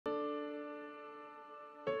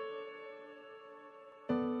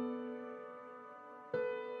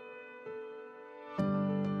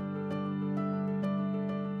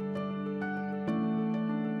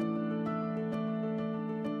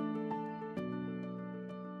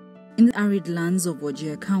In the arid lands of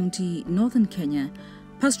Wajir County, northern Kenya,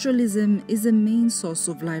 pastoralism is the main source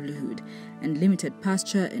of livelihood, and limited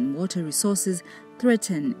pasture and water resources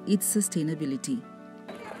threaten its sustainability.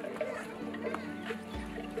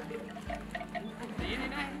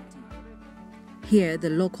 Here, the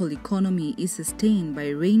local economy is sustained by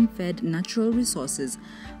rain-fed natural resources,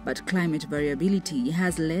 but climate variability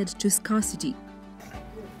has led to scarcity.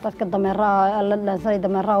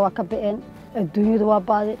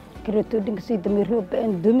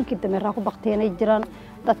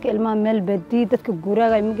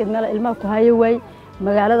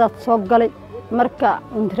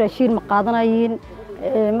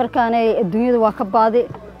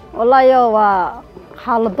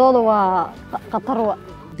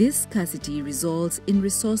 This scarcity results in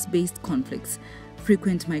resource-based conflicts,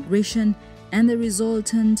 frequent migration, and the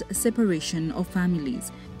resultant separation of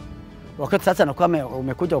families. Wakati sasa na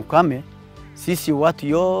umekuja ukame, sisi watu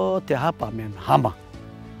yote hapa wamehama.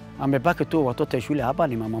 Amebaki tu watoto shule hapa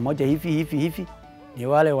ni mama moja hivi. Ni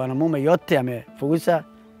wale wanamume yote amefukuza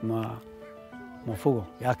mafugo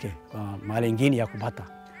yake mahali ingine ya kupata.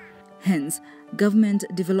 Hence, government,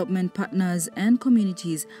 development partners and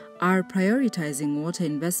communities are prioritizing water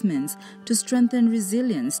investments to strengthen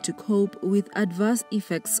resilience to cope with adverse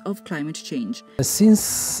effects of climate change.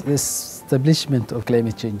 Since the establishment of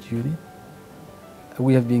Climate Change Unit,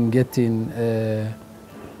 we have been getting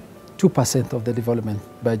 2% of the development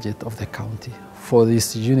budget of the county for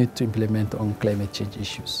this unit to implement on climate change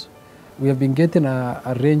issues. We have been getting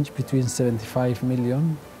a range between 75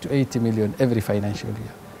 million to 80 million every financial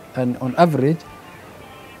year. And on average,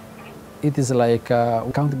 it is like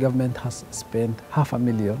county government has spent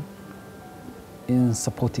 $500,000 in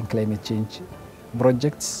supporting climate change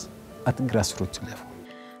projects at grassroots level.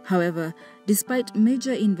 However, despite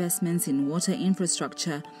major investments in water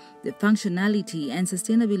infrastructure, the functionality and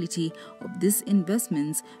sustainability of these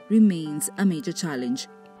investments remains a major challenge.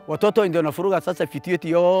 Watoto ndio nafuruga sasa vitu yetu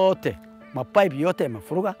yote, mapipe yote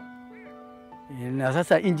mafuruga. Na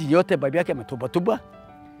sasa injini yote babi yake matuba.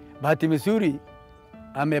 Bahati mzuri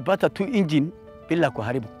amepata tu engine bila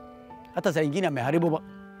kuharibu. Hata saa ingine ameharibu,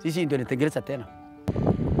 sisi ndio tunatengeneza tena.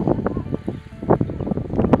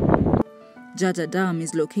 Jaja Dam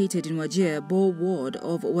is located in Wajir Bo ward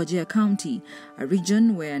of Wajir County, a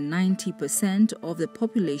region where 90% of the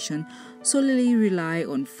population solely rely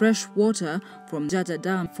on fresh water from Jaja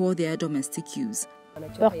Dam for their domestic use.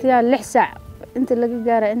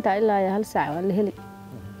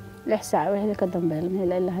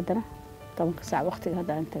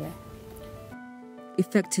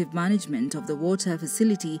 Effective management of the water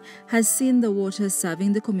facility has seen the water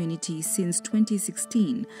serving the community since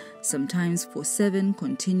 2016, sometimes for 7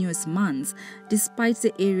 continuous months, despite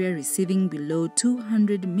the area receiving below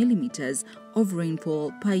 200 millimeters of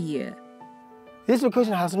rainfall per year. This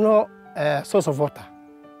location has no source of water.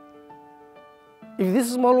 If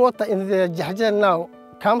this small water in the Jaja now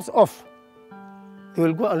comes off, they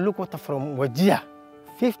will go and look water from Wajir,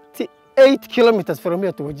 58 kilometers from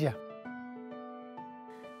here to Wajir.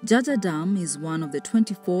 Jaja Dam is one of the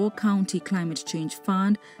 24 County Climate Change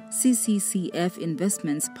Fund CCCF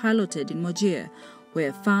investments piloted in Wajir,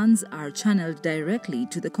 where funds are channeled directly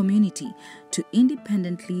to the community to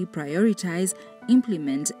independently prioritize,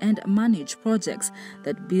 implement and manage projects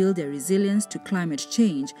that build their resilience to climate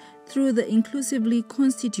change through the inclusively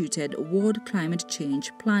constituted ward climate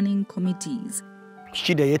change planning committees.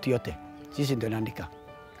 Shida yetu yote sisi ndio naandika.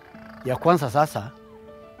 Ya kwanza sasa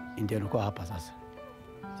ndio nilikuwa hapa sasa.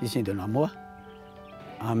 Sisi ndio naamua.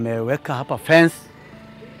 Ameweka hapa fence.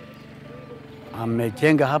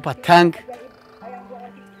 Amejenga hapa tank.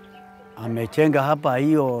 Amejenga hapa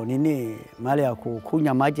hiyo nini mali ya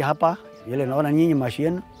kukunya maji hapa. Yale naona nyinyi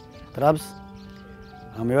mashine traps.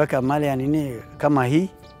 Ameweka mali ya nini kama hii.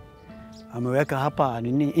 Ameweka hapa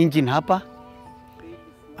nini engine hapa.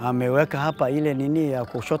 Ameweka hapa ile nini ya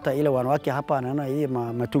kushota ile wanawake hapa naona hii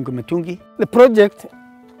matungi. The project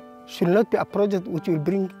should not be a project which will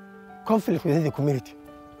bring conflict within the community.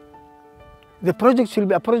 The project should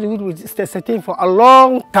be a project which will stay sustained for a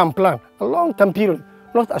long-term plan, a long-term period,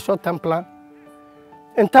 not a short-term plan.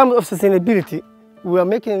 In terms of sustainability, we are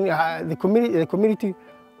making the community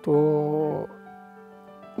to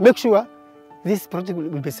make sure this project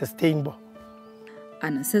will be sustainable.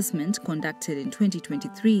 An assessment conducted in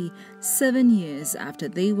 2023, 7 years after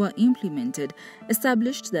they were implemented,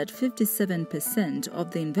 established that 57% of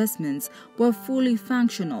the investments were fully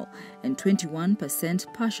functional and 21%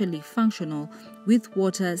 partially functional, with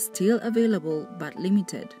water still available but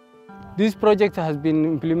limited. This project has been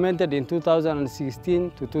implemented in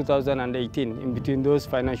 2016 to 2018, in between those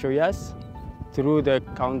financial years. through the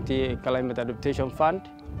County Climate Adaptation Fund.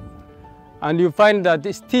 And you find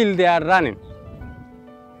that still they are running.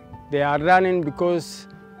 They are running because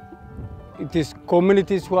it is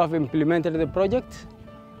communities who have implemented the project,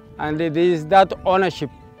 and there is that ownership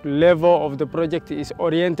level of the project is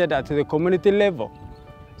oriented at the community level.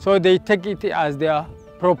 So they take it as their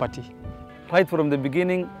property. Right from the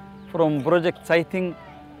beginning, from project siting,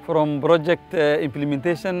 from project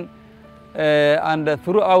implementation, and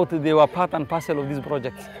throughout they were part and parcel of these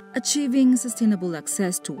projects. Achieving sustainable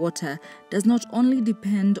access to water does not only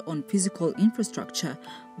depend on physical infrastructure,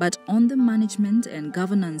 but on the management and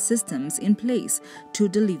governance systems in place to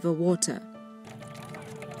deliver water.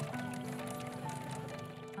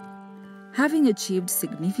 Having achieved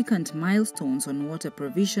significant milestones on water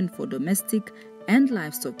provision for domestic and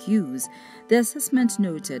livestock use, the assessment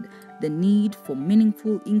noted the need for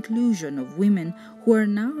meaningful inclusion of women who are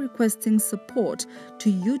now requesting support to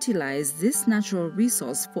utilize this natural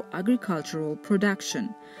resource for agricultural production.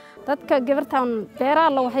 dadka gabartan beeraha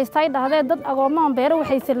la waxay dhahdeen dad agoomaan beero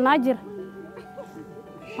waxay silnaa jir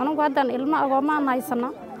anigu hadan ilmo agoomaan haysana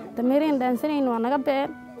dameereen dhaansanayna waa naga been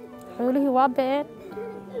xoolihii waa been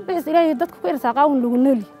wixii ilaahay dadku ku irsaaqaa lagu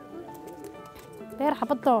nooli beer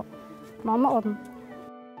xabado maama odn